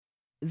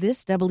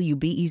This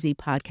WBEZ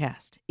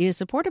podcast is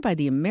supported by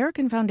the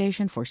American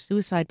Foundation for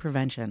Suicide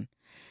Prevention.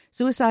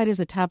 Suicide is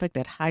a topic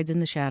that hides in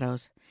the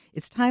shadows.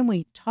 It's time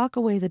we talk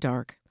away the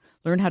dark,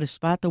 learn how to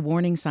spot the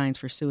warning signs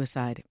for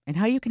suicide, and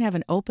how you can have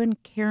an open,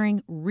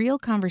 caring, real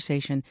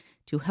conversation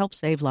to help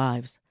save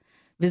lives.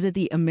 Visit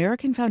the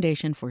American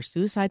Foundation for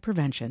Suicide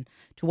Prevention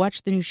to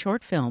watch the new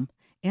short film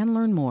and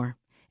learn more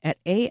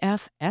at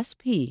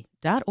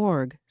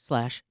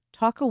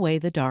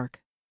afsp.org/talkawaythedark.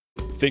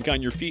 Think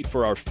on your feet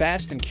for our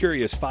Fast and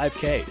Curious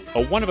 5K,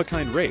 a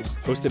one-of-a-kind race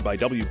hosted by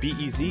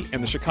WBEZ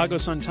and the Chicago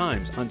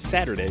Sun-Times on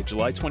Saturday,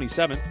 July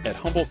 27th at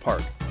Humboldt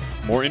Park.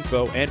 More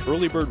info and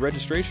early bird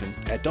registration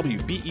at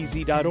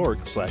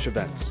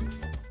wbez.org/events.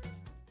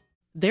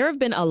 There have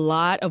been a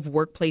lot of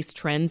workplace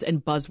trends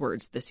and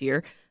buzzwords this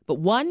year, but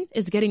one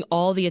is getting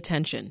all the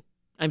attention.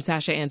 I'm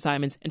Sasha Ann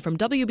Simons, and from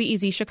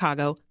WBEZ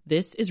Chicago,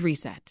 this is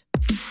Reset.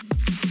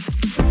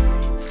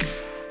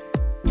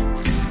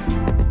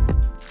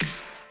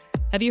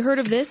 Have you heard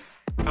of this?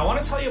 I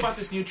want to tell you about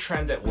this new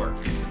trend at work.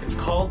 It's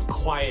called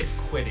quiet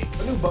quitting.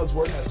 A new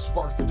buzzword has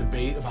sparked a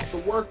debate about the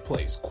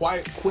workplace.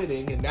 Quiet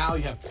quitting, and now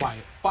you have quiet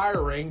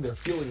firing. They're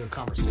fueling a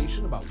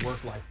conversation about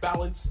work-life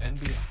balance and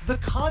beyond. The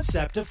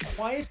concept of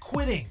quiet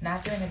quitting.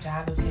 Not doing a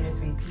job with 2 to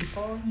 3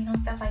 people,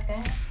 stuff like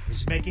that.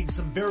 Is making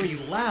some very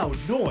loud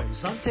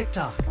noise on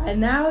TikTok. And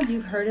now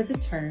you've heard of the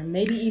term,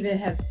 maybe even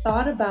have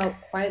thought about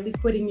quietly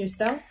quitting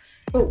yourself.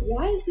 But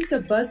why is this a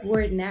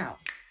buzzword now?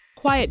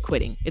 Quiet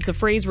quitting. It's a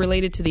phrase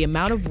related to the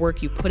amount of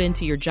work you put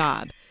into your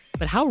job.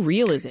 But how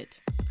real is it?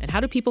 And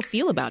how do people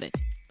feel about it?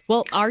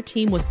 Well, our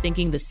team was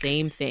thinking the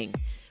same thing.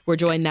 We're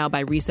joined now by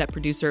Reset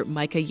producer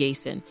Micah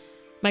Yason.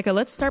 Micah,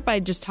 let's start by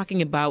just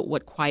talking about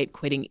what quiet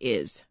quitting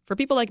is, for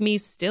people like me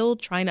still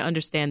trying to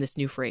understand this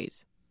new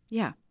phrase.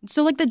 Yeah.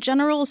 So the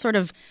general sort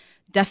of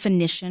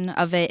definition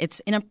of it,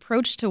 it's an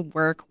approach to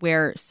work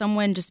where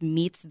someone just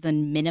meets the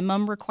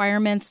minimum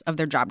requirements of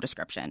their job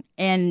description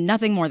and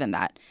nothing more than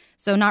that.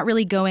 So not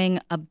really going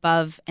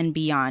above and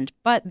beyond,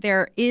 but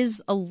there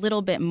is a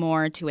little bit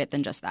more to it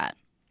than just that.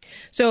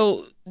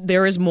 So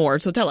there is more.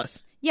 So tell us.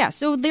 Yeah,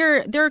 so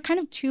there are kind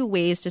of 2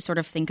 ways to sort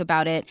of think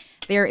about it.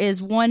 There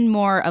is one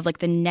more of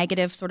the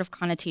negative sort of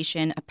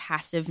connotation, a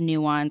passive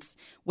nuance,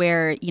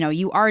 where,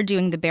 you are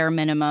doing the bare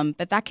minimum,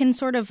 but that can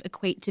sort of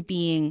equate to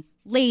being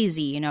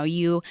lazy.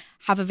 You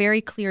have a very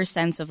clear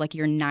sense of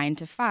your 9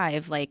 to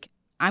 5.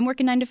 I'm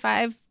working 9 to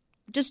 5.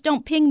 Just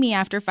don't ping me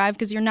after 5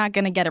 because you're not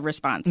going to get a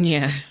response.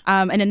 Yeah.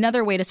 And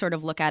another way to sort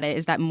of look at it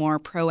is that more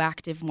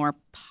proactive, more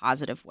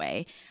positive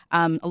way.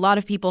 A lot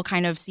of people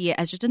kind of see it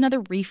as just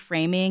another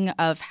reframing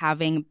of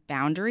having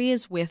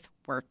boundaries with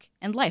work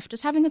and life,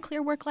 just having a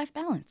clear work-life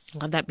balance.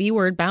 Love that B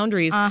word,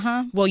 boundaries.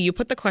 Uh-huh. Well, you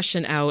put the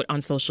question out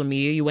on social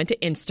media. You went to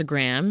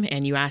Instagram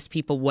and you asked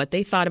people what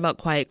they thought about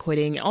quiet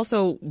quitting,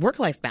 also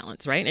work-life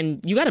balance, right?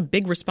 And you got a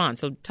big response.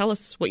 So tell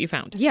us what you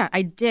found. Yeah,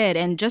 I did.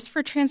 And just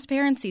for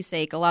transparency's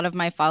sake, a lot of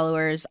my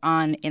followers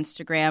on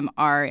Instagram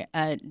are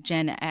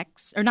Gen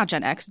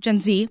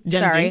Z,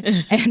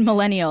 and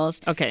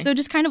millennials. Okay. So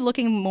just kind of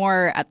looking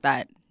more at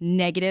that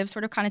negative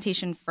sort of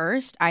connotation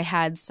first, I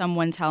had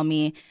someone tell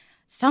me,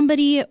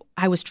 somebody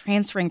I was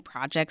transferring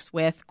projects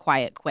with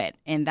quiet quit,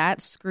 and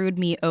that screwed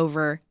me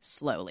over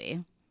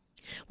slowly.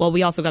 Well,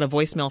 we also got a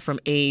voicemail from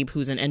Abe,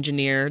 who's an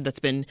engineer that's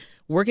been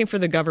working for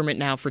the government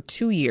now for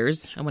 2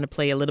 years. I want to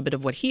play a little bit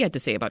of what he had to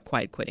say about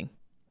quiet quitting.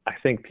 I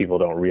think people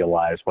don't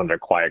realize when they're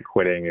quiet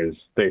quitting is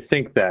they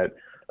think that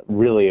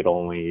really it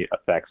only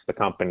affects the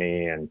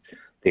company and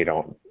they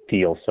don't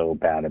feel so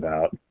bad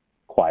about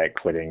quiet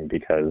quitting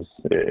because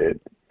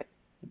it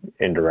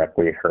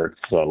indirectly hurts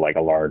a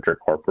larger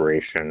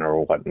corporation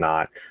or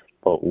whatnot.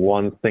 But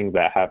one thing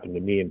that happened to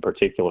me in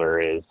particular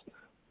is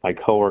my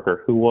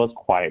coworker who was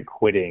quiet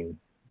quitting,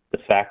 the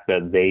fact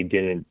that they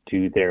didn't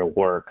do their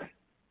work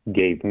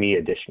gave me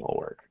additional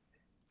work.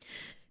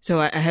 So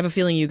I have a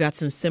feeling you got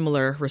some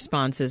similar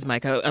responses,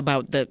 Micah,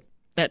 about that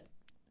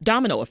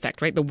domino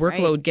effect, right? The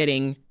workload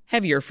getting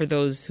heavier for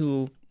those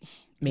who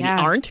maybe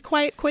aren't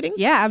quiet quitting?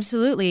 Yeah,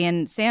 absolutely.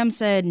 And Sam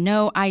said,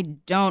 no, I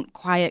don't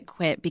quiet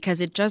quit because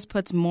it just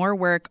puts more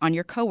work on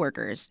your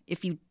coworkers.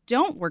 If you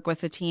don't work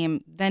with a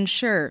team, then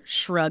sure,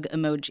 shrug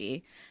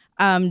emoji.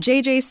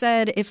 JJ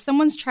said, if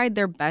someone's tried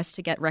their best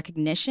to get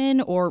recognition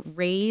or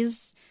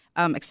raise,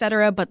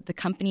 etc., but the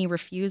company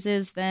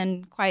refuses,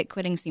 then quiet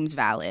quitting seems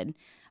valid.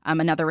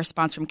 Another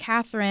response from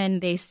Catherine,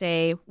 they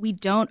say, we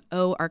don't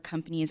owe our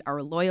companies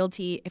our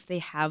loyalty if they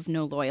have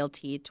no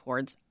loyalty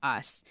towards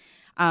us.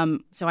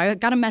 So I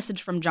got a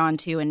message from John,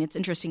 too, and it's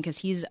interesting because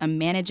he's a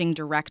managing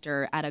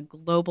director at a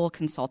global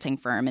consulting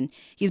firm, and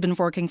he's been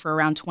working for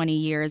around 20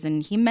 years,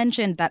 and he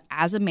mentioned that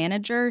as a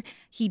manager,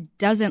 he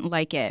doesn't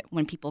like it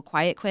when people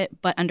quiet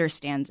quit, but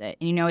understands it.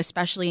 And,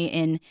 especially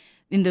in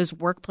those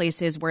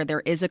workplaces where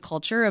there is a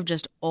culture of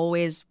just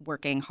always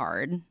working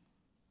hard.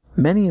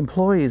 Many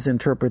employees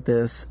interpret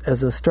this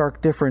as a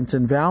stark difference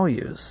in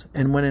values,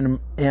 and when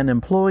an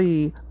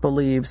employee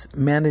believes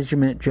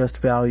management just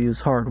values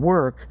hard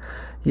work,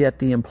 yet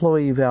the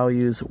employee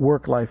values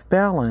work-life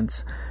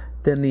balance,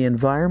 then the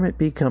environment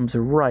becomes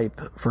ripe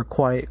for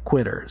quiet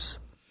quitters.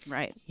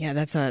 Right. Yeah,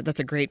 that's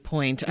a great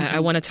point. I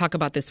want to talk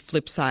about this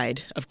flip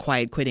side of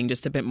quiet quitting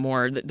just a bit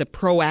more, the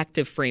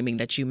proactive framing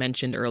that you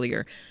mentioned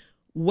earlier.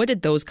 What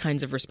did those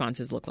kinds of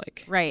responses look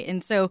like? Right.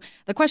 And so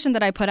the question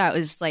that I put out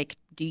is like,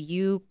 do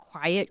you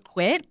quiet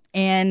quit?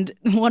 And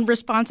one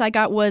response I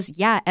got was,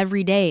 yeah,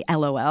 every day,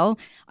 LOL.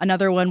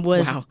 Another one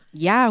was,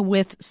 yeah,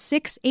 with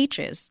 6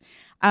 H's.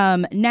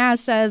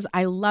 Naz says,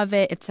 I love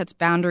it. It sets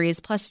boundaries,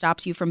 plus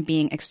stops you from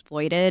being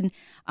exploited.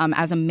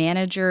 As a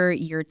manager,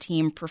 your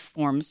team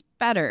performs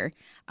better.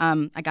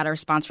 I got a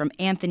response from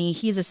Anthony.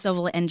 He's a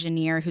civil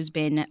engineer who's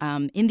been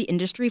in the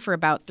industry for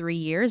about 3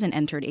 years and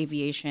entered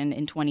aviation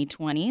in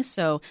 2020.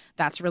 So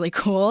that's really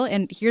cool.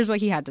 And here's what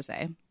he had to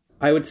say.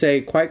 I would say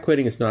quiet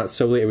quitting is not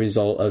solely a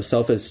result of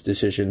selfish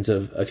decisions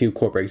of a few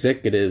corporate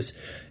executives.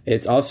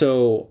 It's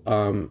also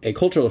a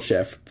cultural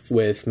shift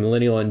with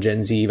millennial and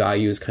Gen Z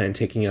values kind of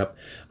taking up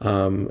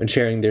and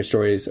sharing their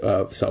stories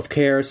of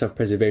self-care,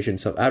 self-preservation,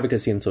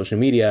 self-advocacy on social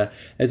media.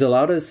 It's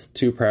allowed us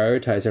to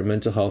prioritize our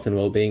mental health and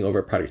well-being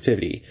over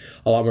productivity.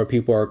 A lot more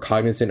people are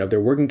cognizant of their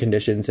working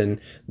conditions, and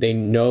they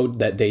know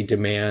that they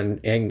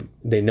can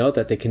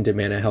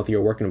demand a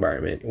healthier work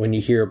environment. When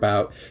you hear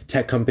about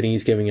tech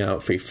companies giving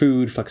out free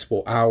food,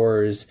 flexible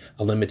hours,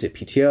 unlimited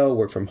PTO,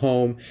 work from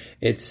home,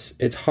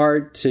 it's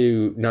hard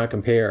to not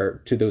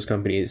compare to those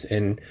companies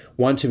and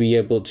want to be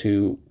able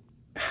to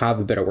have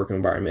a better working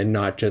environment and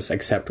not just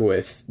accept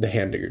with the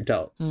hand that you're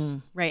dealt.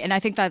 Right. And I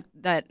think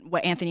that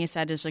what Anthony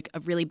said is like a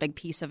really big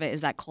piece of it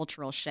is that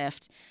cultural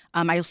shift.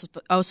 I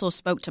also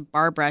spoke to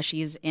Barbara.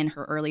 She's in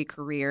her early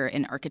career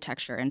in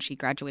architecture and she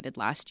graduated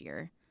last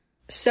year.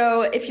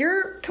 So if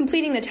you're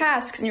completing the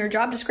tasks in your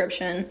job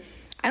description,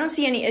 I don't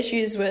see any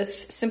issues with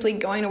simply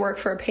going to work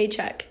for a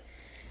paycheck.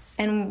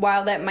 And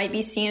while that might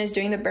be seen as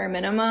doing the bare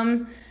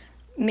minimum,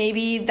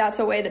 maybe that's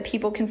a way that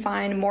people can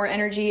find more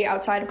energy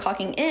outside of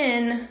clocking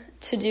in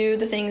to do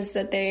the things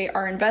that they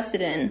are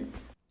invested in.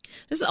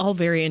 This is all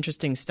very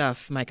interesting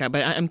stuff, Micah,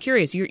 but I'm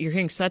curious, you're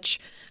hearing such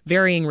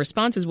varying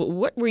responses.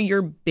 What were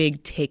your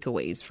big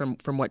takeaways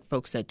from what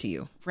folks said to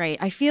you? Right.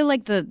 I feel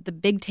like the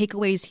big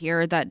takeaways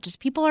here are that just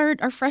people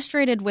are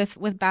frustrated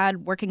with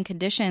bad working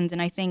conditions.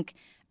 And I think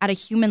at a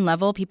human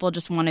level, people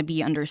just want to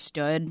be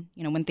understood,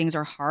 when things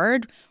are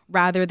hard,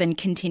 rather than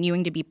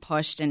continuing to be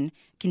pushed and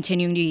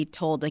continuing to be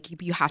told,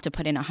 like, you have to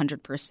put in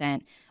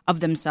 100% of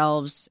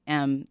themselves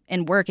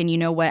in work. And you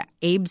know what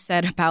Abe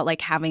said about,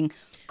 like, having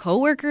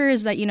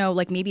coworkers that,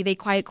 like, maybe they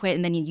quiet quit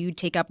and then you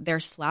take up their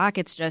slack.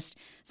 It's just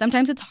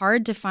sometimes it's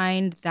hard to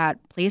find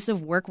that place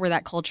of work where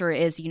that culture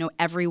is,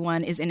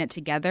 everyone is in it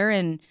together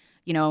and,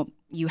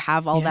 you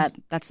have all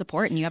that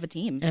support and you have a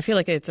team. And I feel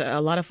like it's a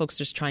lot of folks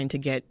just trying to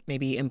get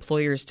maybe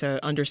employers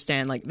to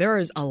understand, like, there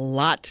is a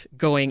lot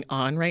going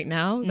on right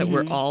now that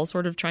we're all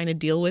sort of trying to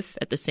deal with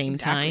at the same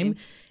time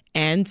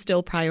and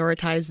still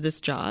prioritize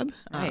this job.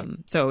 Right.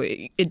 So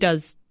it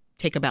does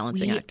take a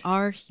balancing act. We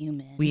are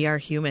human. We are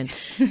human.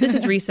 This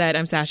is Reset.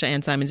 I'm Sasha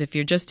Ann Simons. If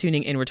you're just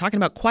tuning in, we're talking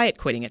about quiet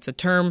quitting. It's a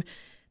term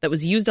that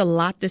was used a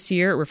lot this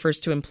year. It refers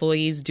to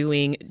employees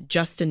doing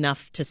just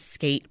enough to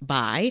skate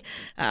by.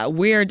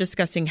 We're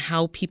discussing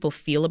how people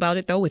feel about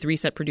it, though, with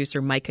Reset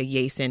producer Micah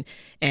Yason,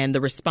 and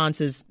the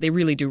responses, they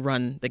really do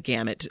run the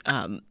gamut.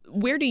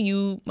 Where do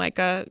you,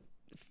 Micah,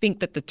 think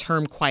that the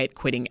term quiet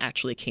quitting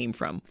actually came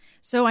from?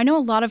 So I know a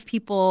lot of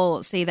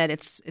people say that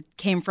it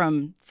came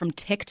from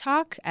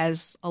TikTok,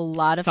 as a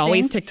lot of things.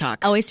 Always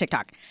TikTok. Always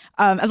TikTok.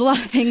 As a lot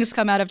of things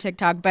come out of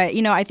TikTok. But,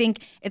 I think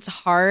it's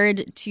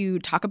hard to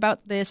talk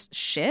about this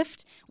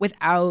shift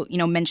without,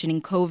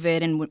 mentioning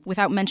COVID and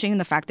without mentioning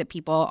the fact that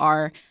people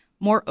are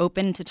more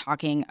open to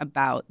talking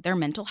about their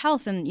mental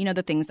health and,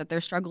 the things that they're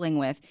struggling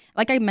with.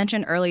 Like I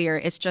mentioned earlier,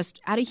 it's just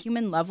at a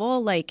human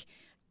level, like,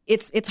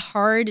 it's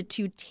hard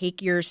to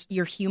take your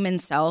human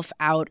self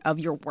out of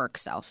your work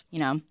self,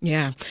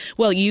 Yeah.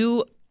 Well,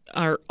 you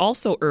are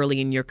also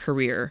early in your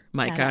career,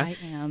 Micah. Yeah,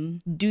 I am.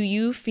 Do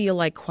you feel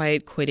like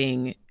quiet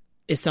quitting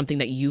is something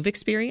that you've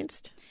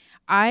experienced?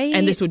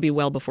 And this would be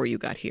well before you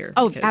got here.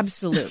 Oh,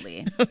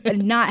 absolutely.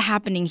 Not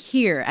happening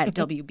here at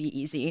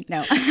WBEZ.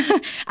 No.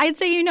 I'd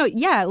say,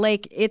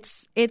 like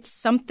it's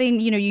something,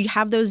 you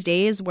have those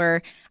days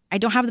where I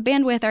don't have the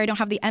bandwidth or I don't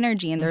have the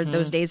energy. And there are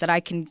those days that I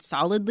can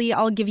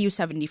I'll give you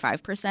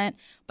 75%.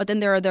 But then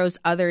there are those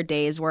other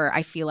days where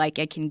I feel like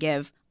I can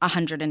give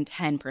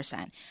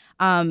 110%.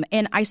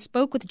 And I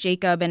spoke with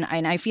Jacob and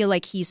I feel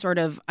like he sort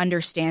of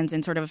understands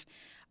and sort of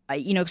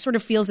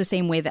feels the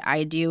same way that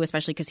I do,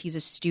 especially because he's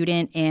a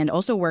student and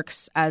also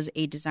works as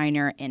a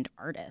designer and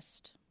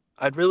artist.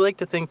 I'd really like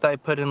to think that I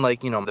put in,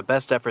 the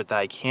best effort that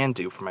I can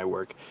do for my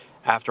work.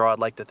 After all, I'd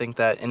like to think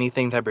that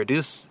anything that I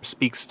produce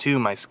speaks to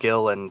my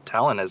skill and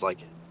talent as,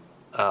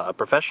 a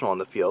professional in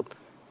the field.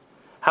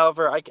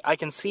 However, I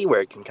can see where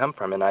it can come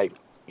from, and I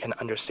can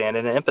understand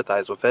it and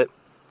empathize with it.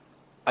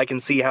 I can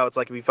see how it's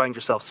like if you find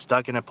yourself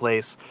stuck in a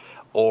place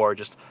or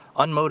just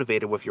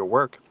unmotivated with your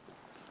work,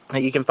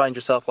 that you can find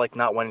yourself,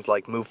 not wanting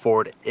to, move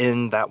forward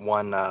in that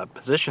one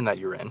position that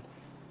you're in.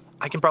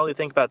 I can probably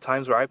think about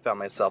times where I found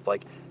myself,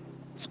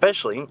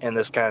 especially, and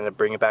this kind of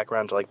bring it back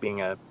around to,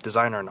 being a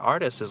designer and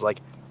artist, is,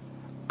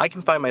 I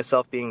can find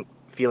myself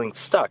feeling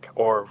stuck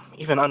or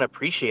even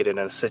unappreciated in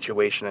a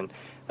situation, and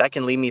that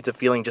can lead me to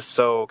feeling just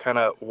so kind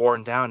of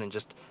worn down and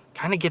just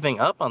kind of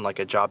giving up on like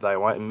a job that I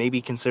want, and maybe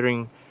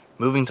considering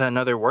moving to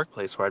another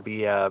workplace where I'd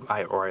be,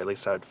 or at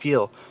least I'd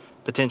feel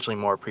potentially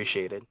more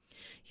appreciated.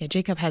 Yeah,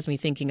 Jacob has me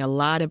thinking a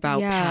lot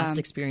about past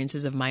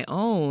experiences of my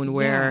own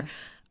where,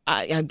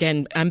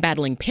 again, I'm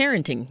battling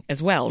parenting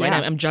as well, right?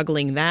 I'm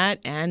juggling that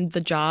and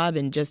the job,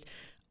 and just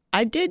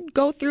I did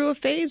go through a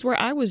phase where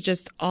I was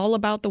just all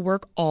about the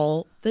work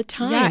all the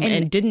time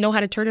and didn't know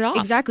how to turn it off.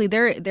 Exactly.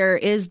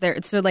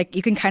 So like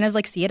you can kind of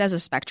like see it as a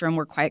spectrum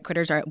where quiet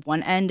quitters are at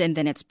one end, and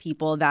then it's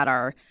people that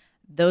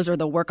those are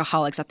the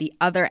workaholics at the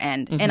other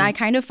end. Mm-hmm. And I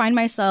kind of find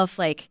myself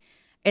like,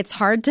 it's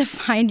hard to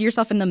find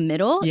yourself in the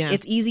middle. Yeah.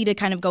 It's easy to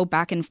kind of go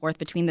back and forth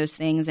between those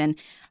things. And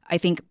I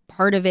think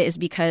part of it is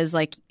because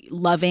like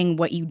loving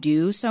what you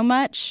do so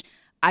much.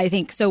 I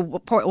think so.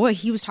 What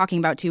he was talking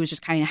about, too, is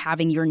just kind of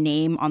having your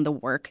name on the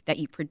work that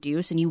you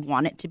produce, and you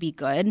want it to be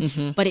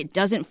good. But it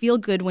doesn't feel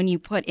good when you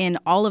put in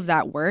all of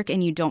that work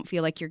and you don't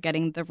feel like you're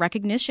getting the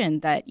recognition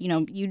that,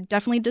 you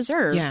definitely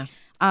deserve. Yeah.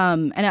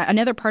 And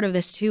another part of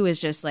this, too, is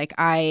just like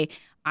I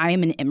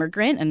am an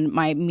immigrant, and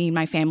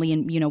my family,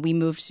 and, we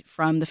moved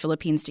from the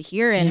Philippines to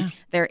here. And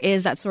there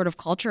is that sort of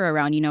culture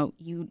around,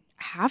 you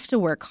have to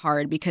work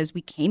hard because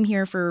we came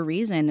here for a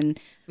reason, and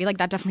I feel like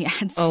that definitely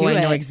adds to it. Oh, I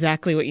know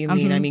exactly what you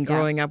mean. I mean,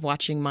 growing up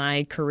watching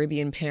my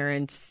Caribbean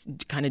parents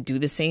kind of do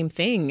the same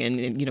thing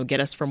and get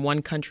us from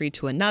one country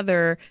to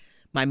another.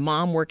 My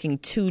mom working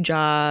 2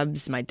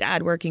 jobs, my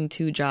dad working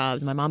 2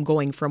 jobs, my mom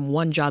going from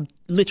one job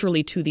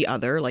literally to the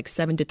other, like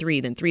 7 to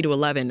 3, then 3 to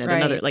 11 and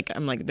another. Like,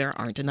 I'm like, there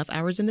aren't enough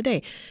hours in the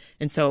day.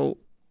 And so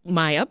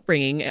my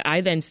upbringing,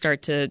 I then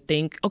start to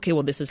think, okay,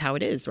 well, this is how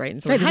it is, right?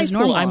 And so in high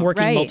school, I'm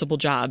working multiple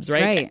jobs,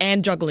 right?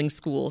 And juggling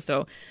school.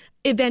 So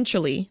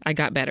eventually I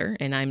got better,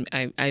 and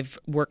I've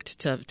worked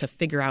to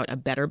figure out a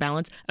better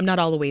balance. I'm not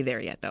all the way there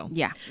yet, though.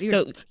 Yeah.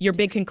 So your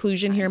big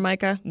conclusion here,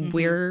 Micah,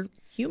 we're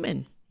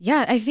human.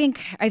 Yeah, I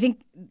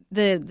think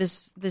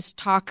this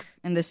talk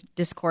and this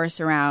discourse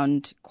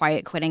around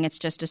quiet quitting, it's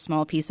just a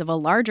small piece of a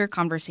larger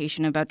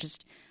conversation about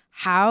just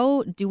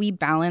how do we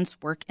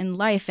balance work and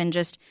life, and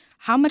just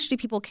how much do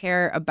people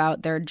care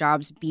about their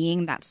jobs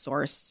being that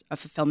source of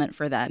fulfillment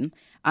for them?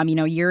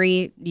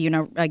 Yuri,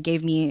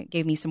 gave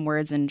me some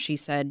words, and she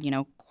said,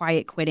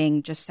 quiet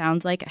quitting just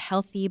sounds like a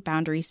healthy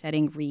boundary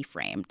setting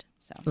reframed.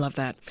 So love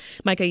that.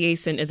 Micah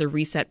Yason is a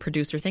Reset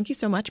producer. Thank you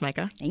so much,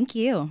 Micah. Thank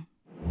you.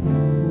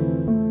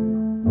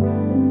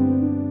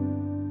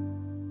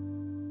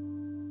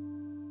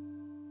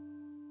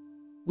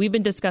 We've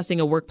been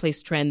discussing a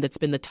workplace trend that's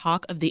been the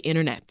talk of the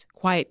internet,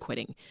 quiet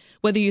quitting.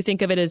 Whether you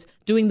think of it as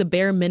doing the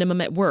bare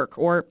minimum at work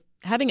or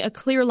having a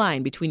clear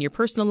line between your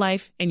personal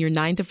life and your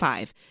 9 to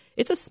 5,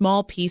 it's a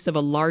small piece of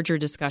a larger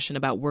discussion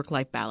about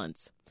work-life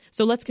balance.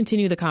 So let's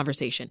continue the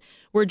conversation.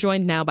 We're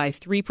joined now by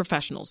 3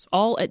 professionals,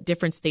 all at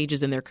different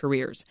stages in their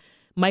careers.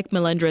 Mike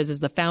Melendrez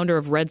is the founder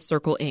of Red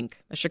Circle Inc.,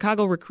 a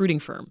Chicago recruiting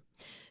firm.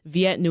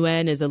 Viet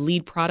Nguyen is a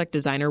lead product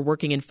designer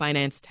working in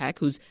finance tech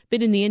who's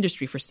been in the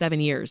industry for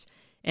 7 years.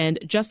 And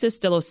Justice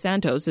De Los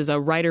Santos is a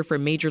writer for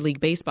Major League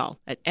Baseball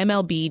at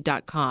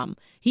MLB.com.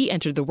 He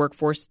entered the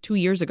workforce 2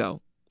 years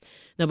ago.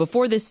 Now,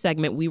 before this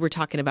segment, we were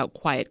talking about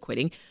quiet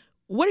quitting.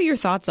 What are your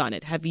thoughts on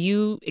it? Have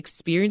you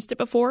experienced it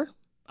before?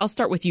 I'll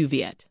start with you,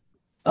 Viet.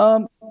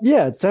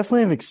 Yeah, it's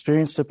definitely I've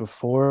experienced it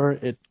before.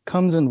 It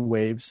comes in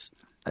waves.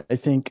 I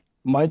think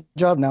my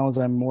job now is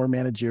I'm more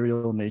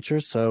managerial in nature,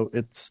 so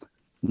it's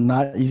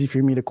not easy for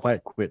me to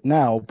quiet quit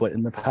now. But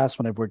in the past,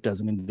 when I've worked as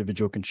an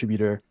individual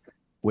contributor,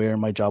 where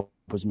my job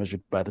was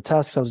measured by the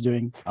tasks I was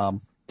doing,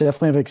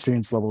 definitely have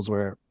experienced levels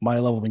where my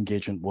level of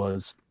engagement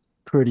was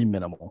pretty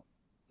minimal.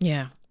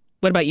 Yeah.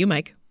 What about you,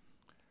 Mike?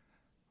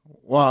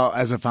 Well,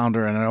 as a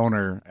founder and an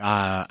owner,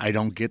 I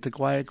don't get to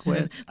quiet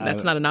quit.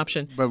 That's not an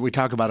option. But we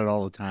talk about it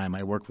all the time.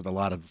 I work with a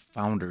lot of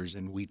founders,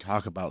 and we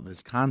talk about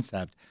this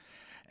concept.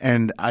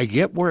 And I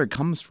get where it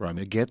comes from.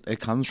 It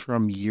comes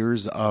from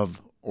years of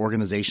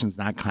organizations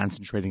not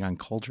concentrating on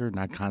culture,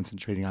 not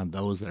concentrating on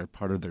those that are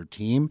part of their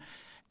team,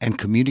 and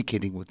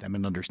communicating with them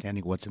and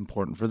understanding what's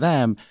important for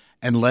them,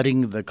 and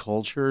letting the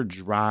culture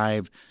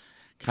drive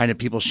kind of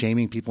people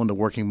shaming people into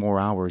working more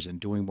hours and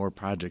doing more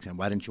projects. And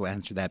why didn't you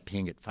answer that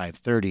ping at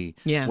 5:30?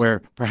 Yeah.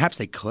 Where perhaps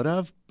they could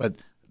have, but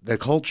the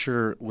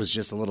culture was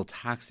just a little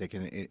toxic,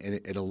 and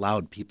it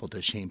allowed people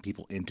to shame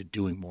people into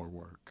doing more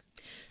work.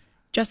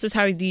 Justice,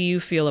 how do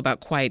you feel about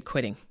quiet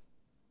quitting?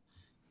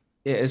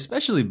 Yeah,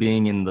 especially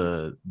being in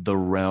the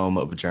realm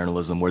of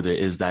journalism where there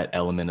is that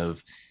element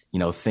of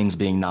things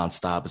being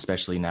nonstop,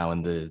 especially now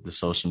in the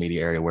social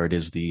media area where it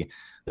is the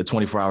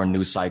 24-hour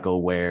news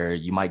cycle where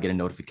you might get a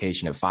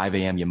notification at 5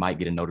 a.m., you might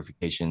get a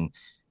notification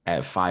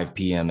at 5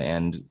 p.m.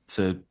 And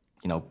to,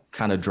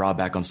 kind of draw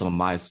back on some of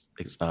my,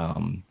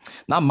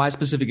 not my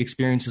specific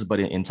experiences, but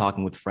in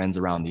talking with friends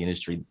around the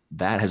industry,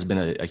 that has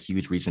been a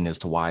huge reason as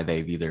to why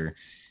they've either,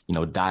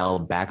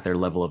 dialed back their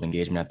level of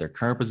engagement at their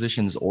current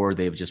positions, or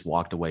they've just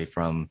walked away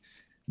from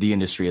the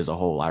industry as a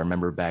whole. I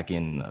remember back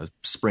in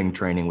spring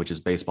training, which is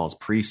baseball's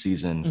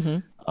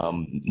preseason,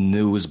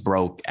 News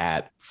broke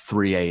at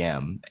 3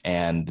 a.m.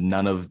 and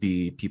none of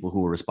the people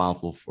who were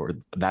responsible for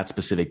that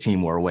specific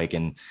team were awake.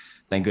 And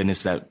thank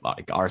goodness that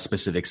like our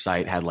specific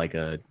site had like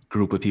a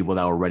group of people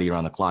that were ready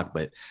around the clock.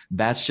 But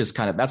that's just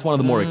that's one of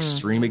the more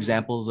extreme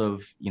examples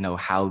of,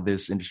 how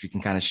this industry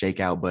can kind of shake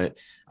out. But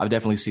I've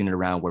definitely seen it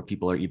around where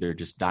people are either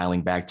just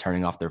dialing back,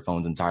 turning off their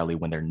phones entirely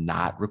when they're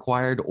not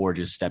required, or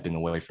just stepping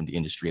away from the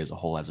industry as a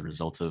whole as a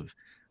result of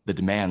the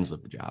demands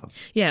of the job.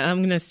 Yeah, I'm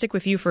going to stick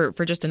with you for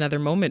just another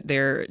moment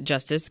there,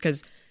 Justice,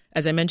 because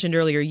as I mentioned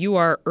earlier, you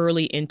are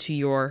early into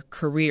your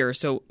career.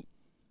 So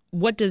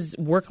what does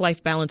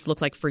work-life balance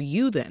look like for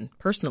you then,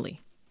 personally?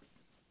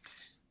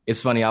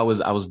 It's funny. I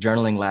was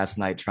journaling last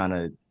night trying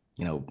to,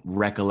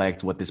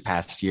 recollect what this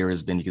past year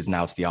has been, because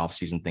now it's the off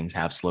season. Things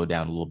have slowed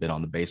down a little bit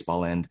on the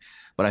baseball end.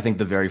 But I think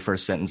the very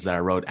first sentence that I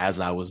wrote as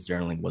I was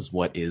journaling was,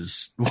 what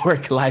is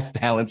work-life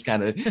balance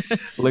kind of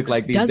look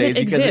like these days? Does it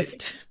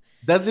exist?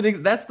 That's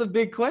the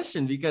big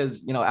question,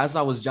 because, as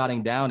I was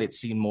jotting down, it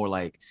seemed more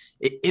like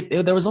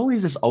there was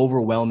always this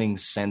overwhelming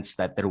sense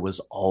that there was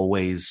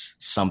always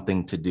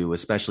something to do,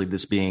 especially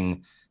this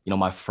being,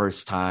 my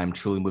first time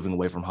truly moving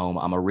away from home.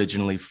 I'm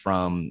originally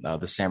from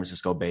the San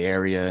Francisco Bay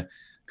Area,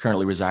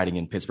 currently residing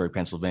in Pittsburgh,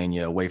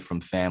 Pennsylvania, away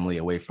from family,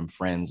 away from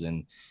friends.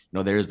 And,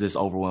 there's this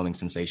overwhelming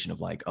sensation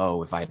of like,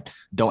 oh, if I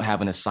don't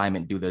have an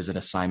assignment due, there's an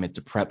assignment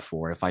to prep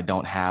for. If I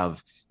don't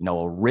have,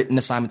 a written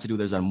assignment to do,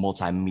 there's a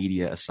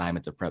multimedia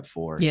assignment to prep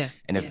for. Yeah.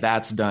 And if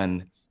that's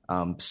done,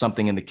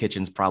 something in the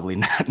kitchen's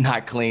probably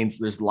not clean.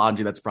 So there's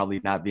laundry that's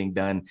probably not being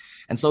done.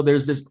 And so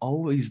there's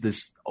always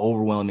this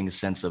overwhelming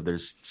sense of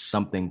there's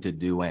something to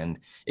do. And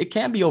it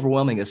can be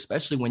overwhelming,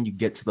 especially when you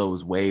get to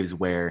those waves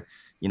where,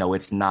 you're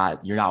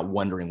not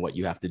wondering what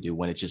you have to do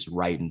when it's just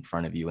right in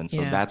front of you. And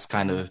so that's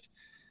kind of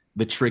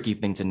the tricky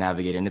thing to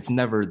navigate. And it's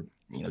never,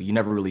 you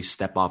never really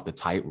step off the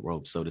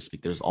tightrope, so to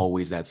speak. There's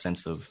always that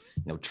sense of,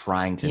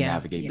 trying to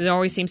navigate. There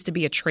always seems to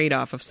be a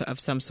trade-off of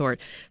some sort.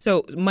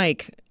 So,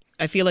 Mike,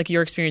 I feel like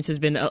your experience has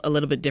been a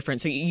little bit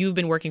different. So you've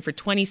been working for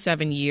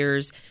 27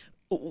 years.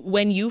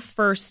 When you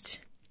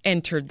first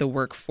entered the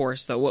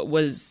workforce, though, what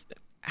was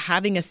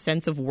having a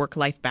sense of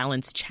work-life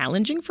balance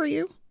challenging for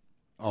you?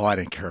 Oh, I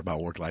didn't care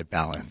about work-life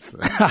balance.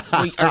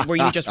 Were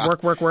you just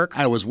work?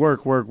 I was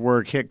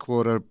work, hit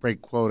quota,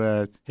 break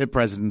quota, hit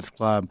President's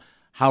Club.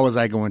 How was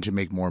I going to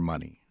make more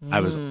money? I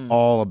was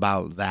all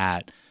about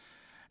that.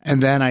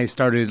 And then I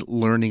started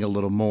learning a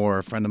little more.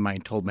 A friend of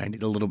mine told me I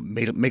need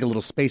make a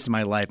little space in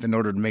my life in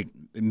order to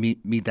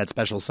meet that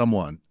special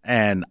someone.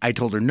 And I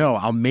told her, no,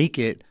 I'll make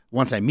it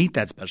once I meet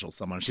that special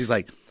someone. She's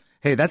like,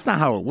 hey, that's not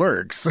how it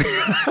works.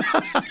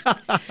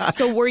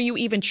 So were you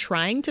even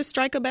trying to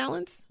strike a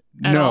balance?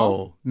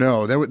 No,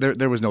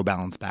 there was no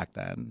balance back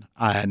then,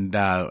 and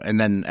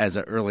then as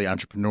an early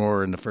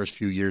entrepreneur in the first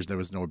few years, there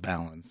was no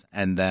balance,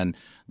 and then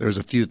there was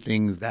a few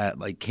things that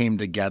like came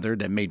together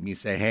that made me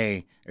say,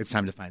 hey, it's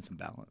time to find some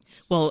balance.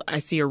 Well, I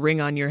see a ring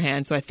on your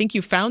hand, so I think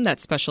you found that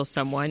special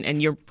someone,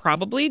 and you're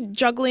probably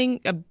juggling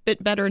a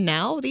bit better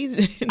now these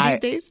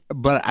days.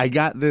 But I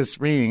got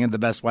this ring and the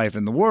best wife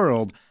in the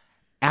world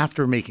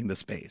after making the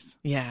space.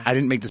 Yeah, I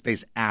didn't make the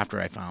space after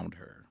I found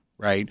her.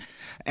 Right.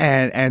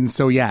 And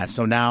so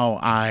now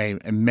I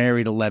am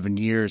married 11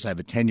 years. I have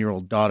a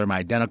 10-year-old daughter. My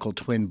identical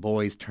twin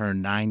boys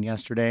turned 9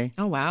 yesterday.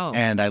 Oh, wow.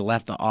 And I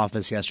left the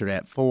office yesterday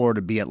at 4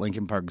 to be at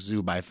Lincoln Park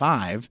Zoo by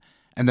 5.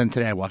 And then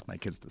today I walked my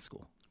kids to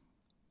school.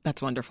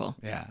 That's wonderful.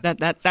 Yeah.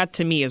 That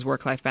to me is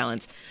work-life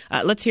balance.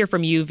 Let's hear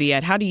from you,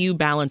 Viet. How do you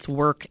balance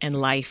work and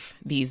life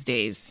these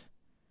days?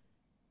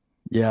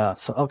 Yeah.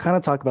 So I'll kind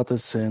of talk about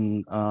this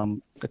in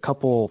a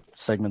couple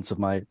segments of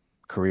my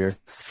career.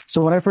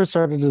 So when I first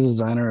started as a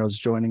designer, I was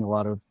joining a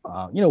lot of,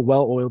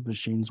 well-oiled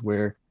machines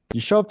where you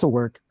show up to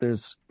work,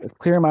 there's a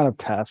clear amount of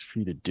tasks for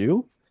you to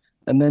do,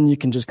 and then you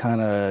can just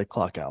kind of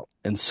clock out.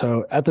 And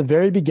so at the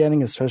very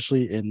beginning,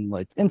 especially in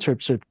like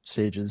internship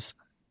stages,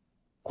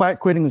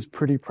 quiet quitting was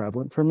pretty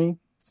prevalent for me.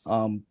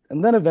 And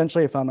then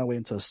eventually I found my way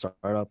into a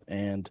startup,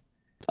 and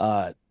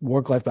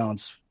work-life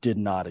balance did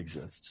not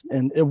exist.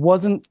 And it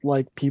wasn't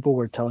like people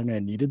were telling me I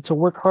needed to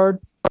work hard.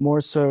 More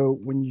so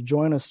when you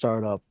join a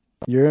startup,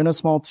 you're in a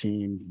small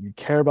team, you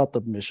care about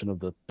the mission of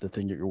the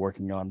thing that you're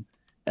working on,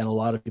 and a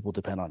lot of people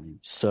depend on you.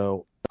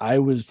 So I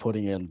was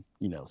putting in,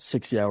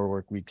 60-hour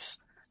work weeks.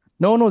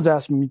 No one was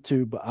asking me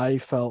to, but I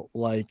felt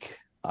like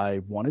I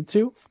wanted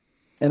to.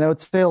 And I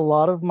would say a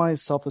lot of my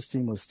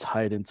self-esteem was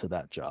tied into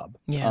that job.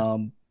 Yeah.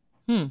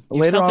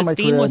 Your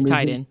self-esteem was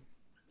tied in.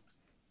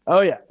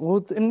 Oh, yeah.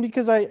 Well, and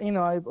because I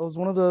was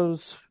one of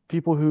those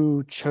people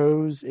who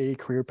chose a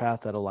career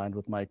path that aligned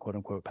with my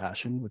quote-unquote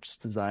passion, which is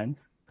design.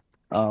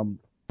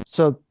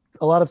 So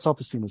a lot of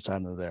self-esteem was tied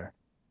into there.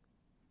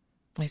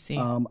 I see.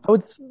 I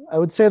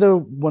would say though,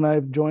 when I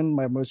joined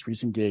my most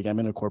recent gig, I'm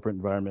in a corporate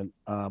environment.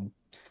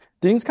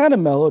 Things kind of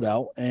mellowed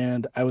out,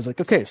 and I was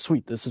like, okay,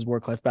 sweet, this is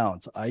work-life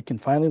balance. I can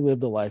finally live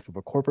the life of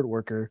a corporate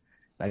worker.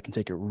 I can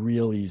take it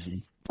real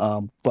easy.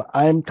 But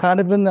I'm kind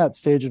of in that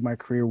stage of my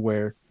career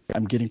where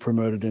I'm getting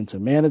promoted into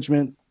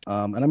management,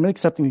 and I'm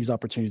accepting these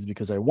opportunities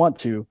because I want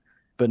to.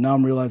 But now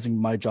I'm realizing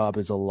my job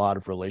is a lot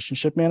of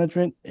relationship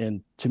management.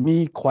 And to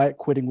me, quiet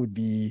quitting would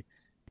be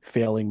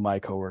failing my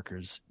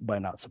coworkers by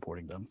not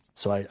supporting them.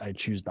 So I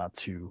choose not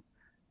to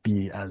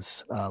be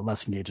as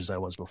less engaged as I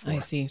was before. I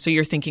see. So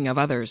you're thinking of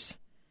others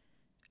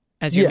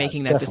as you're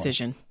making that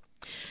decision.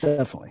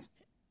 Definitely.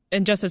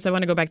 And Justice, I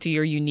want to go back to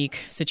your unique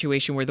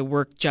situation where the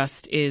work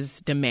just is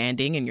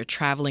demanding and you're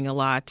traveling a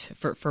lot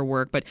for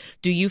work. But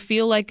do you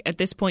feel like at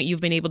this point you've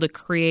been able to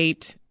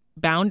create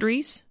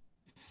boundaries?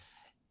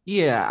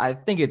 Yeah, I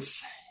think it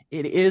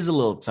is a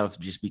little tough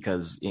just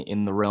because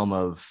in the realm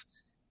of,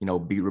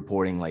 beat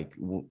reporting, like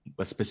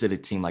a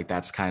specific team, like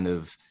that's kind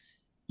of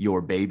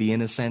your baby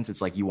in a sense. It's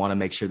like you want to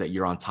make sure that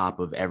you're on top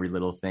of every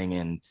little thing.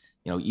 And,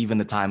 even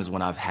the times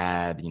when I've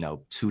had,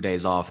 2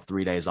 days off,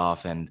 3 days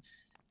off, and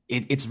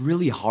it's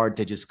really hard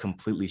to just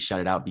completely shut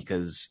it out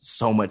because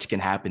so much can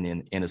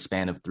happen in a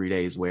span of 3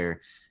 days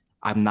where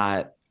I'm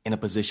not in a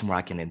position where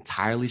I can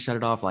entirely shut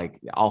it off. Like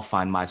I'll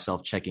find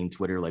myself checking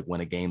Twitter, like when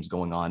a game's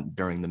going on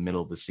during the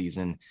middle of the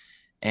season.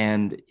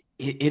 And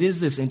it is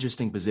this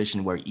interesting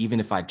position where even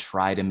if I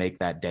try to make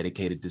that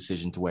dedicated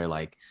decision to where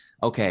like,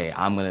 okay,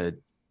 I'm going to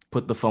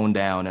put the phone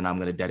down and I'm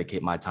going to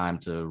dedicate my time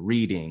to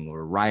reading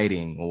or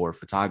writing or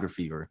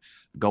photography or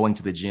going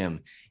to the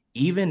gym,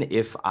 even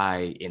if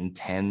I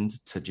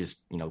intend to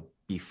just,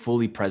 be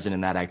fully present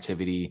in that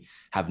activity,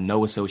 have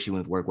no association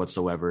with work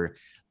whatsoever,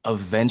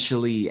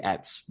 eventually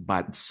at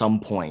some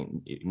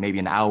point, maybe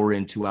an hour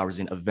in, 2 hours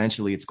in,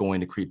 eventually it's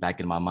going to creep back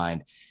in my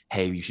mind.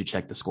 Hey, you should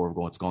check the score of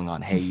what's going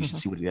on. Hey, you should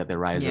see what the other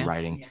writers are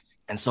writing. Yeah.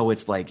 And so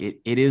it's like, it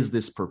is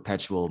this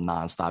perpetual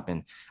nonstop.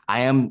 And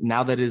I am,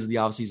 now that it is the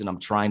off season, I'm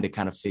trying to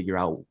kind of figure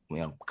out,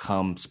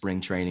 come spring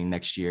training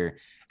next year,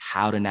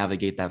 how to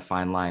navigate that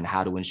fine line,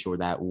 how to ensure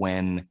that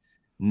when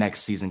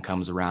next season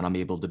comes around, I'm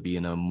able to be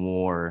in a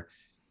more,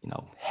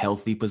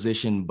 healthy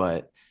position.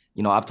 But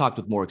I've talked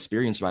with more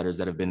experienced writers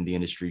that have been in the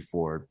industry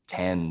for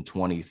 10,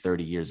 20,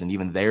 30 years, and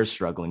even they're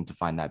struggling to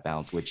find that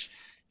balance, which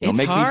makes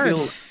me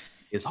feel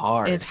it's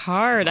hard. It's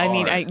hard. I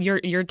mean,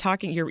 you're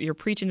talking, you're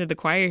preaching to the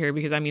choir here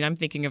because I'm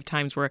thinking of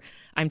times where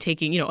I'm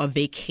taking, a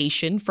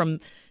vacation from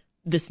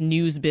this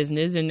news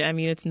business. And I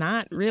mean, it's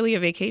not really a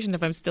vacation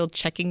if I'm still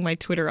checking my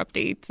Twitter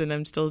updates and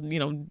I'm still,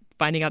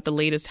 finding out the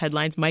latest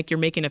headlines. Mike, you're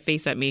making a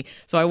face at me.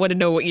 So I want to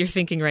know what you're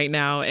thinking right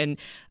now. And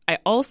I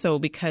also,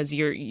 because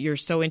you're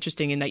so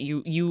interesting in that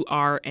you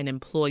are an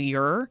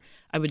employer,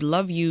 I would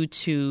love you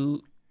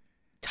to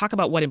talk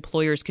about what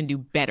employers can do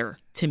better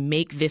to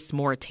make this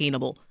more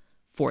attainable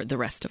for the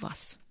rest of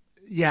us.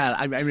 Yeah,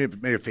 I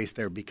made a face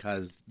there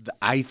because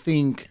I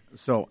think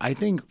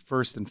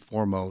first and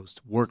foremost,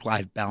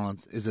 work-life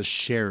balance is a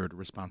shared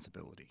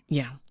responsibility.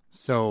 Yeah.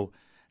 So,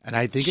 and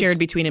I think shared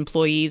between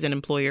employees and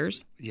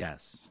employers.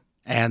 Yes.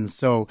 And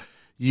so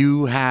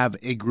you have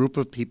a group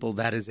of people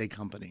that is a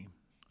company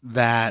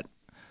that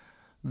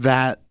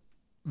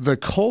the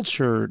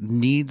culture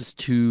needs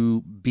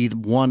to be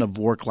one of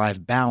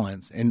work-life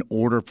balance in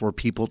order for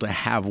people to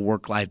have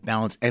work-life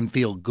balance and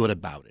feel good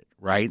about it,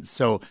 right?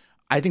 So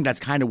I think that's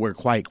kind of where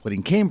quiet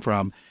quitting came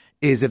from,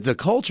 is if the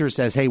culture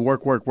says, hey,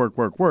 work,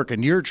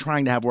 and you're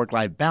trying to have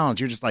work-life balance,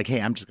 you're just like, hey,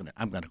 I'm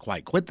going to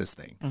quiet quit this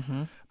thing.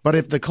 Mm-hmm. But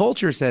if the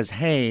culture says,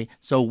 hey,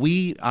 so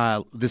we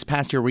this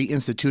past year we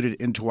instituted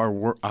into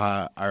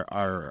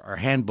our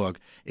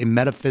handbook a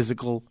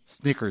metaphysical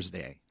Snickers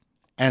Day.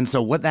 And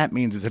so what that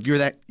means is if you're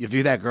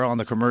that girl on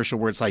the commercial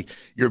where it's like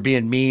you're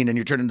being mean and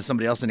you turn into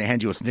somebody else and they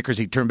hand you a Snickers,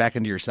 you turn back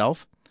into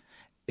yourself.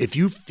 If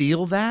you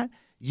feel that,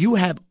 you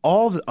have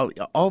all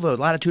the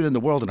latitude in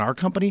the world in our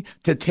company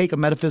to take a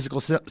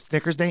metaphysical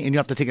Snickers Day, and you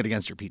have to take it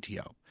against your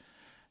PTO.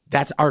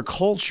 That's our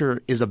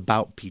culture is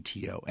about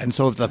PTO. And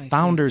so if the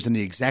founders and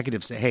the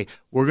executives say, hey,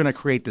 we're going to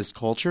create this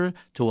culture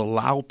to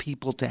allow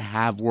people to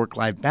have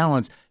work-life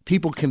balance,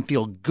 people can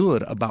feel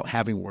good about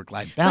having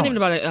work-life balance. It's not even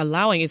about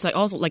allowing. It's like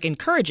also like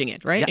encouraging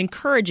it, right? Yeah.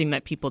 Encouraging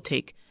that people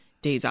take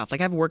days off. Like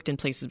I've worked in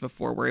places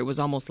before where it was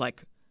almost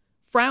like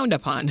frowned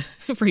upon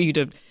for you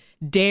to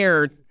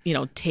dare,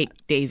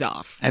 take days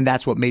off. And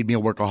that's what made me a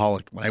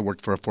workaholic when I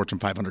worked for a Fortune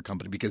 500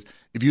 company, because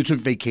if you took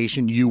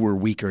vacation, you were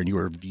weaker and you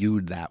were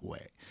viewed that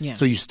way. Yeah.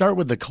 So you start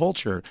with the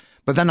culture,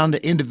 but then on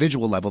the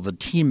individual level, the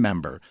team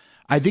member,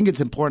 I think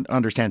it's important to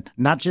understand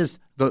not just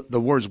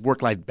the words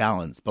work-life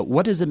balance, but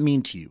what does it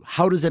mean to you?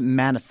 How does it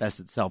manifest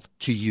itself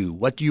to you?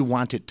 What do you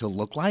want it to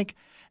look like?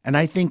 And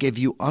I think if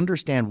you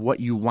understand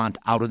what you want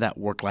out of that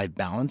work-life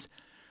balance,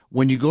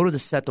 when you go to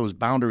set those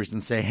boundaries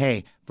and say,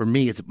 hey, for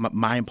me, it's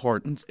my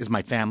importance is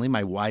my family,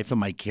 my wife and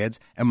my kids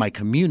and my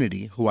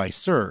community who I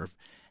serve.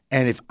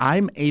 And if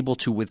I'm able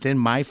to, within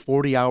my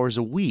 40 hours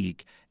a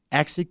week,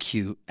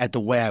 execute at the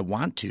way I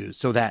want to,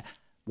 so that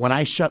when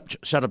I shut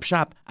up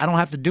shop, I don't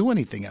have to do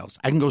anything else.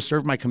 I can go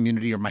serve my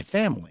community or my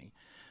family.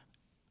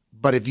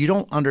 But if you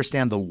don't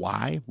understand the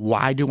why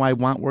do I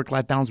want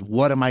work-life balance?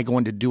 What am I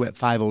going to do at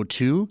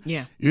 5:02?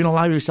 Yeah. You're going to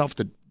allow yourself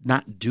to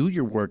not do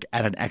your work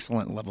at an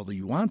excellent level that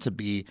you want to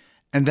be.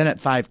 And then at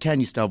 5:10,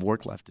 you still have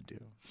work left to do.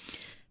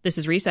 This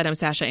is Reset. I'm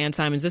Sasha Ann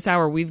Simons. This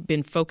hour, we've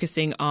been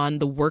focusing on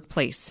the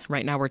workplace.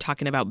 Right now, we're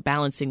talking about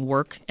balancing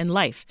work and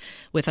life.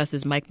 With us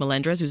is Mike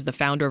Melendres, who's the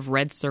founder of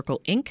Red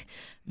Circle Inc.,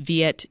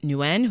 Viet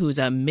Nguyen, who's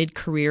a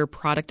mid-career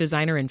product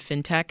designer in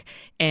fintech,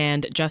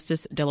 and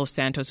Justice De Los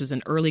Santos, who's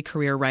an early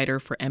career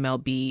writer for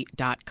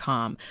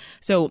MLB.com.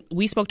 So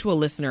we spoke to a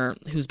listener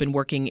who's been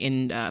working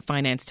in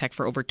finance tech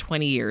for over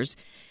 20 years.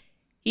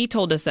 He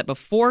told us that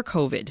before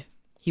COVID,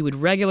 he would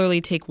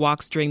regularly take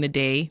walks during the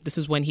day. This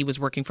was when he was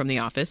working from the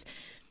office.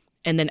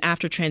 And then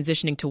after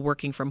transitioning to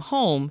working from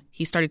home,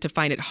 he started to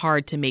find it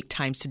hard to make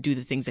times to do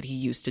the things that he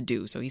used to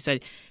do. So he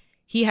said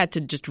he had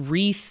to just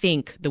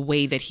rethink the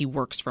way that he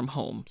works from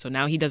home. So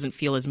now he doesn't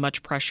feel as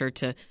much pressure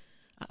to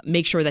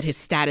make sure that his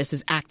status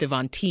is active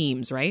on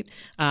Teams, right?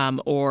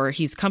 Or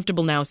he's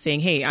comfortable now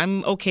saying, hey,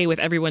 I'm okay with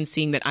everyone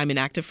seeing that I'm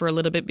inactive for a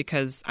little bit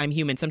because I'm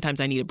human. Sometimes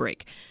I need a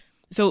break.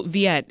 So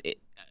Viet,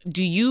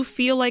 do you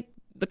feel like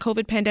the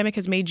COVID pandemic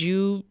has made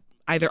you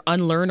either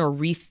unlearn or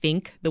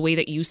rethink the way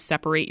that you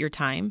separate your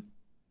time?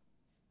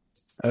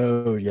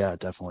 Oh, yeah,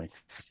 definitely.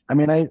 I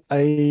mean,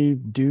 I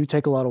do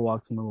take a lot of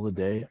walks in the middle of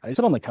the day. I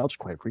sit on the couch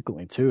quite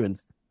frequently, too. And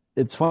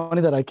it's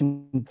funny that I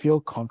can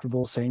feel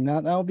comfortable saying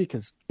that now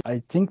because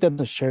I think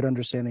that's a shared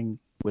understanding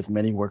with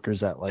many workers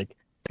that, like,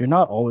 you're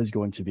not always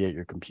going to be at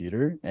your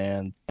computer,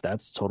 and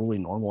that's totally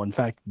normal. In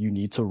fact, you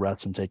need to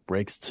rest and take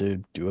breaks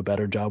to do a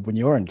better job when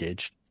you are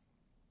engaged.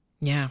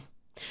 Yeah.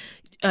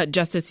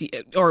 Justice,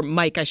 or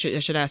Mike, I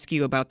should ask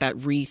you about that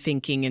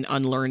rethinking and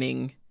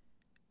unlearning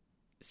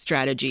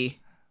strategy.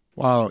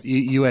 Well,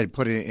 you had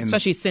put it in,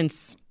 especially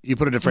since you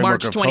put it in the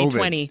framework March of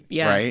 2020, COVID,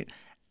 yeah, right?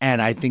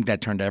 And I think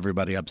that turned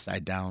everybody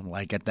upside down.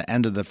 Like at the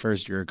end of the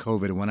first year of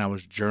COVID, when I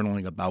was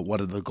journaling about what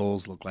do the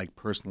goals look like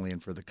personally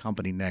and for the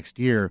company next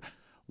year,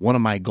 one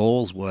of my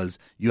goals was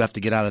you have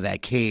to get out of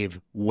that cave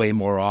way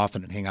more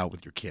often and hang out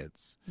with your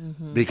kids.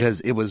 Mm-hmm.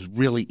 Because it was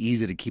really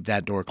easy to keep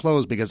that door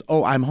closed because,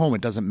 oh, I'm home.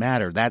 It doesn't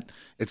matter. That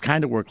it's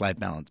kind of work-life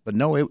balance. But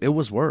no, it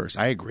was worse.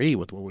 I agree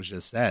with what was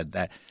just said,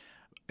 that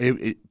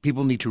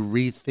people need to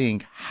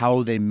rethink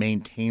how they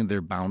maintain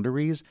their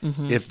boundaries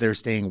if they're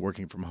staying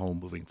working from home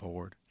moving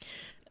forward.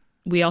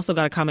 We also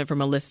got a comment from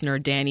a listener,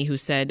 Danny, who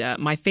said,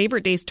 my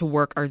favorite days to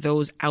work are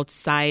those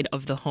outside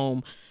of the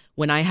home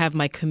when I have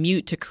my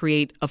commute to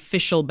create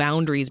official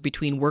boundaries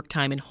between work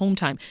time and home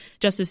time.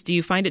 Justice, do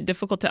you find it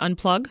difficult to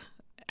unplug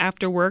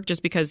after work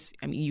just because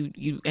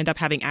you end up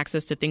having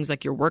access to things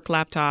like your work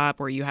laptop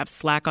or you have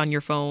Slack on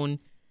your phone?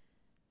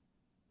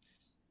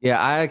 Yeah,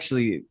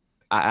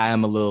 I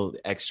am a little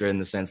extra in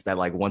the sense that,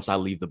 like, once I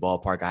leave the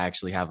ballpark, I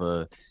actually have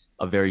a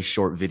very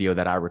short video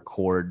that I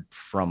record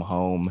from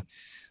home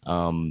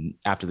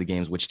after the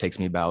games, which takes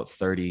me about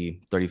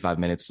 35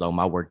 minutes. So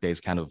my work day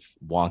is kind of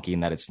wonky in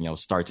that it's,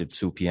 starts at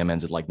 2 p.m.,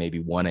 ends at like maybe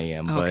 1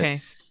 a.m.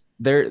 Okay.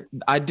 But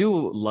I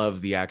do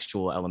love the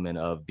actual element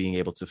of being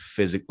able to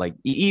physically,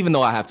 even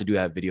though I have to do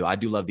that video, I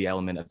do love the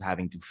element of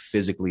having to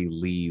physically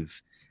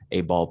leave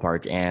a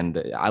ballpark.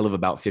 And I live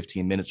about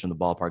 15 minutes from the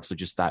ballpark. So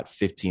just that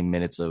 15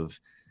 minutes of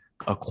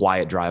a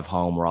quiet drive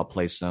home where I'll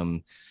play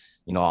some,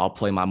 I'll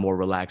play my more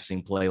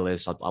relaxing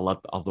playlist.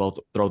 I'll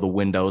throw the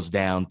windows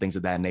down, things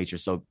of that nature.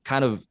 So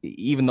kind of,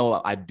 even though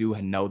I do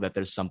know that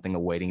there's something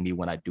awaiting me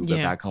when I do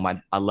get back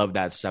home, I love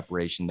that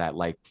separation, that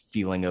like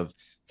feeling of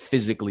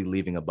physically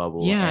leaving a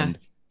bubble and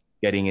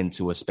getting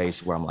into a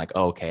space where I'm like,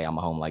 oh, okay, I'm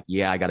home. Like,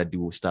 yeah, I got to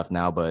do stuff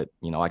now, but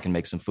I can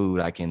make some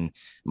food.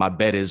 My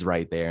bed is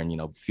right there.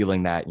 And,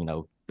 feeling that,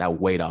 that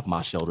weight off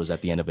my shoulders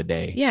at the end of the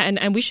day. Yeah.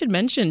 And we should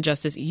mention,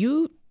 Justice,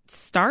 you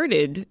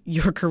started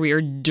your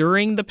career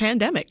during the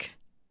pandemic.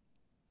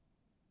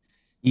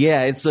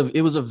 Yeah,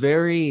 it was a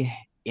very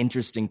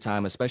interesting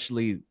time,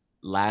 especially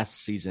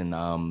last season.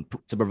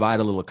 To provide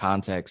a little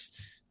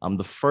context,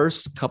 the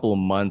first couple of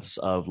months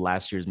of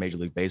last year's Major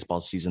League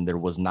Baseball season, there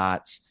was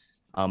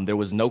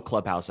no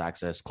clubhouse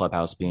access.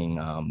 Clubhouse being,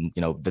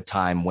 the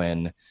time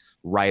when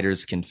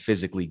writers can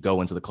physically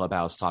go into the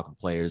clubhouse, talk with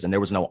players, and there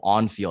was no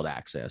on-field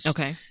access.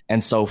 Okay.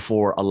 And so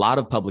for a lot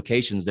of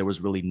publications, there was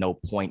really no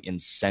point in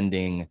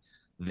sending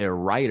their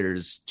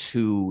writers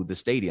to the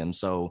stadium.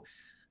 So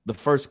the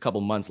first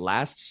couple months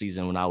last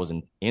season when I was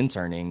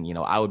interning,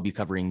 I would be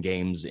covering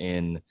games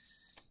in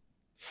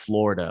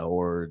Florida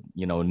or,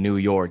 New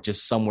York,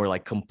 just somewhere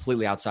like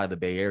completely outside the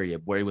Bay Area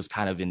where it was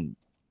kind of an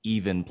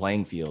even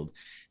playing field.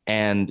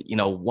 And,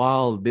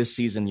 while this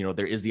season,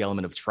 there is the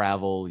element of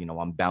travel,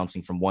 I'm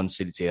bouncing from one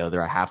city to the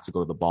other. I have to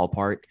go to the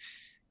ballpark.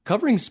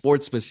 Covering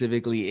sports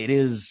specifically, it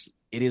is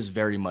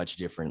very much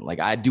different. Like,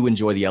 I do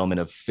enjoy the element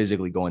of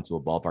physically going to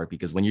a ballpark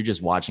because when you're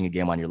just watching a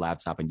game on your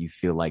laptop and you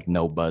feel like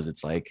no buzz,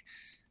 it's like,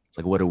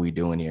 what are we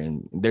doing here?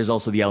 And there's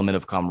also the element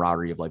of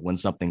camaraderie of like when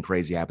something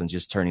crazy happens,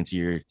 just turning to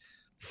your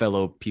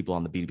fellow people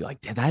on the beat and be like,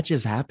 did that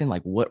just happen?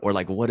 Like what, or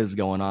like, what is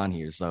going on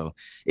here? So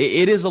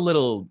it is a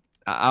little,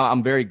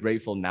 I'm very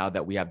grateful now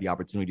that we have the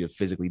opportunity to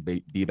physically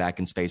be back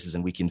in spaces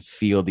and we can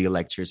feel the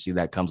electricity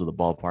that comes with the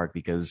ballpark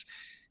because,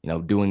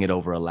 doing it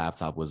over a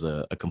laptop was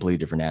a completely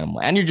different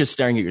animal. And you're just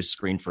staring at your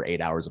screen for 8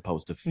 hours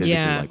opposed to physically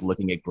like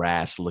looking at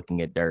grass,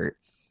 looking at dirt.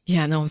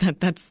 Yeah, no,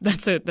 that's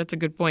a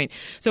good point.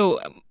 So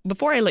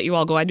before I let you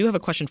all go, I do have a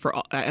question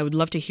I would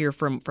love to hear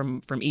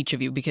from each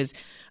of you, because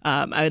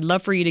I would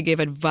love for you to give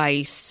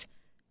advice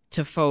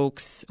to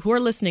folks who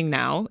are listening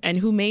now and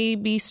who may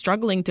be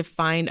struggling to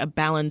find a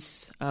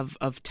balance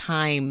of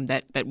time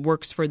that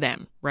works for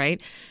them,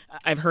 right?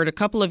 I've heard a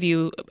couple of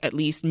you at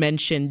least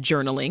mention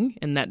journaling,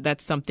 and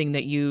that's something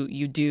that you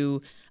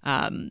do.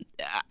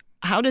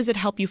 How does it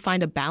help you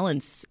find a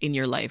balance in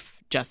your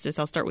life? Justice,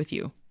 I'll start with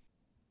you.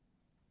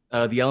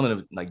 The element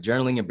of like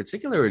journaling in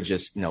particular, or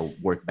just,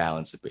 work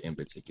balance in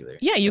particular?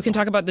 Yeah, you can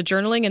talk about the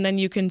journaling, and then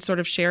you can sort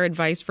of share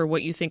advice for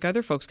what you think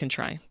other folks can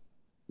try.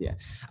 Yeah,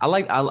 I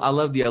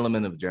love the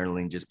element of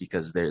journaling just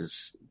because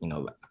there's,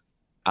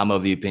 I'm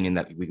of the opinion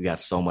that we've got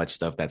so much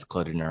stuff that's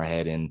cluttered in our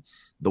head, and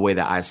the way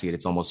that I see it,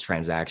 it's almost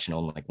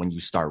transactional. Like when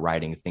you start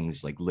writing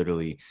things, like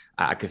literally,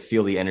 I could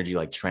feel the energy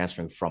like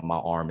transferring from my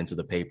arm into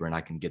the paper, and I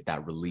can get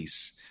that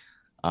release,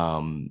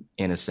 in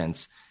a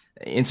sense.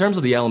 In terms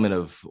of the element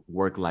of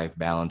work-life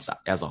balance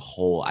as a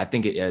whole, I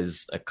think it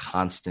is a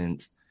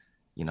constant,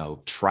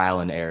 trial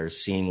and error,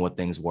 seeing what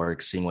things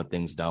work, seeing what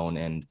things don't.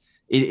 And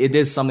it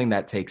is something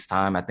that takes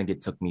time. I think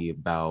it took me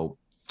about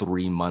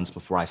 3 months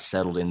before I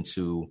settled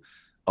into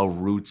a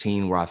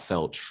routine where I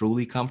felt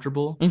truly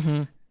comfortable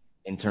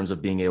in terms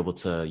of being able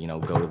to,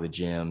 go to the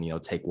gym,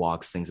 take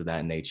walks, things of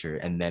that nature,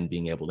 and then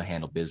being able to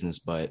handle business.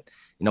 But,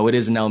 it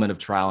is an element of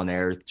trial and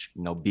error,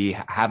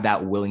 have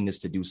that willingness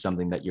to do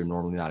something that you're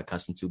normally not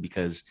accustomed to,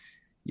 because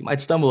you might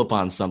stumble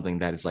upon something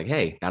that it's like,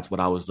 hey, that's what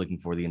I was looking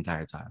for the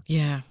entire time.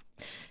 Yeah.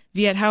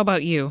 Viet, how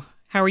about you?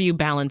 How are you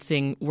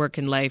balancing work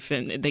and life,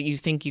 and that you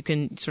think you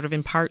can sort of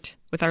impart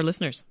with our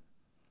listeners?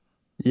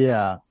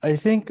 Yeah, I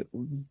think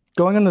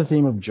going on the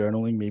theme of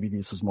journaling, maybe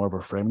this is more of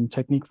a framing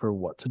technique for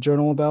what to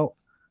journal about.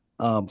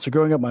 So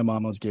growing up, my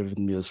mom was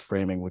giving me this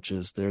framing, which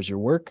is there's your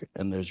work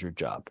and there's your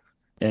job.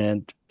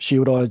 And she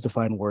would always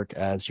define work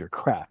as your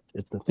craft.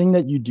 It's the thing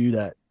that you do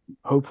that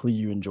hopefully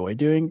you enjoy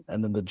doing.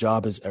 And then the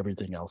job is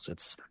everything else.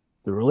 It's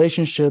the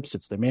relationships,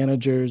 it's the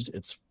managers,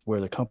 it's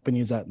where the company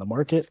is at in the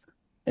market.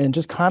 And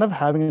just kind of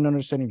having an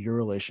understanding of your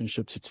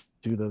relationship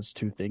to those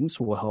two things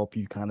will help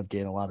you kind of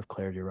gain a lot of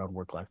clarity around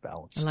work-life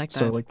balance. I like that.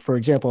 So like, for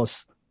example,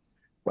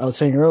 I was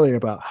saying earlier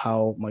about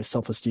how my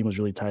self-esteem was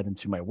really tied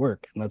into my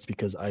work. And that's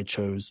because I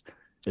chose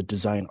a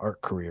design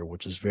art career,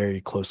 which is very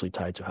closely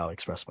tied to how I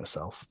express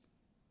myself.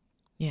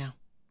 Yeah.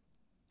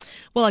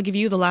 Well, I'll give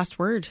you the last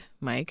word,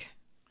 Mike.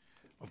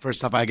 Well,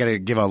 first off, I got to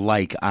give a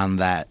like on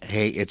that.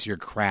 Hey, it's your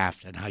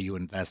craft and how you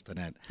invest in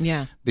it.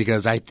 Yeah.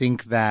 Because I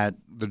think that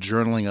the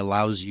journaling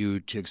allows you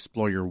to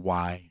explore your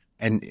why.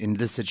 And in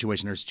this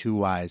situation, there's two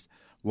whys.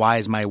 Why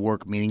is my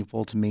work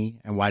meaningful to me?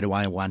 And why do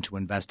I want to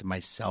invest in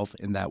myself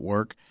in that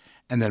work?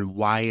 And then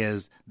why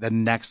is the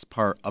next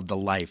part of the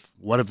life?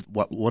 What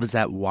is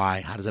that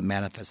why? How does it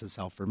manifest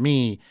itself for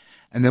me?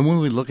 And then when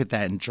we look at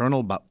that and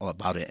journal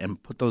about it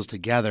and put those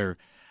together,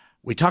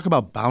 we talk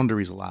about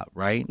boundaries a lot,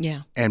 right?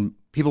 Yeah. And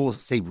people will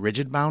say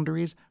rigid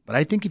boundaries, but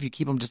I think if you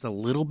keep them just a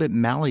little bit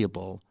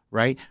malleable,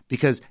 right?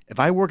 Because if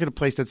I work at a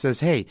place that says,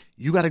 hey,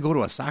 you got to go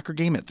to a soccer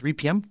game at 3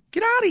 p.m.,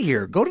 get out of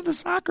here. Go to the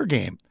soccer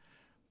game.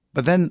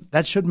 But then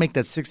that should make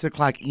that 6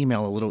 o'clock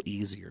email a little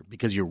easier,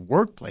 because your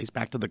workplace,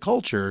 back to the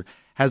culture,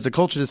 has the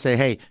culture to say,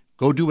 hey,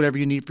 go do whatever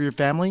you need for your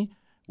family.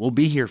 We'll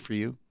be here for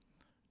you.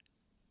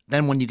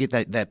 Then when you get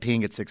that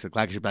ping at 6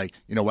 o'clock, you should be like,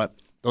 you know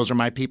what? Those are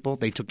my people.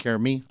 They took care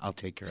of me. I'll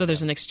take care of them. So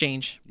there's an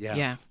exchange.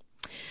 Yeah.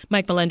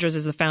 Mike Melendres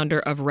is the founder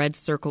of Red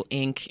Circle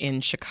Inc. in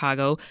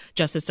Chicago.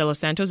 Justice De Los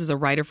Santos is a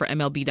writer for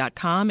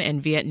MLB.com,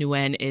 and Viet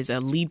Nguyen is a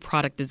lead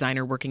product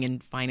designer working in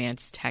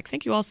finance tech.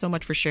 Thank you all so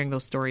much for sharing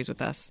those stories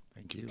with us.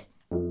 Thank you.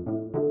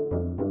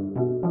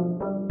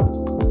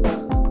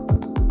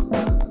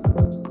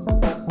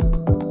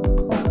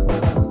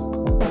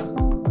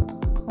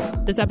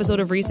 This episode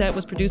of Reset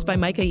was produced by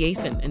Micah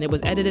Yason, and it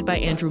was edited by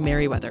Andrew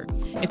Merriweather.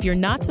 If you're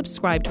not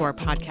subscribed to our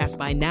podcast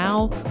by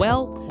now,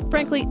 well,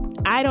 frankly,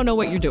 I don't know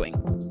what you're doing.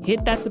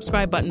 Hit that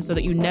subscribe button so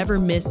that you never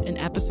miss an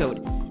episode,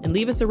 and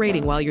leave us a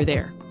rating while you're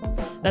there.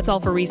 That's all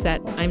for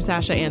Reset. I'm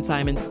Sasha Ann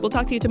Simons. We'll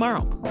talk to you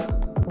tomorrow.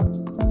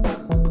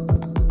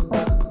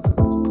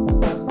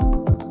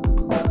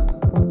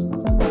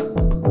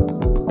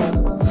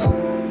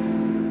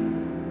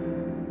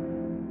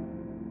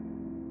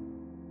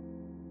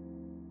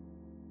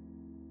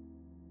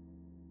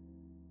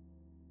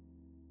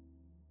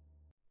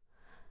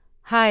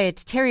 Hi,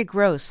 it's Terry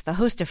Gross, the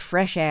host of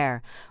Fresh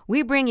Air.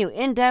 We bring you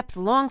in-depth,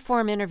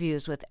 long-form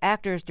interviews with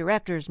actors,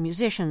 directors,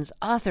 musicians,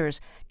 authors,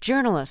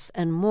 journalists,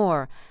 and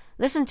more.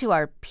 Listen to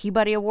our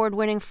Peabody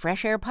Award-winning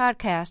Fresh Air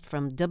podcast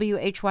from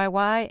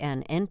WHYY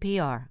and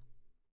NPR.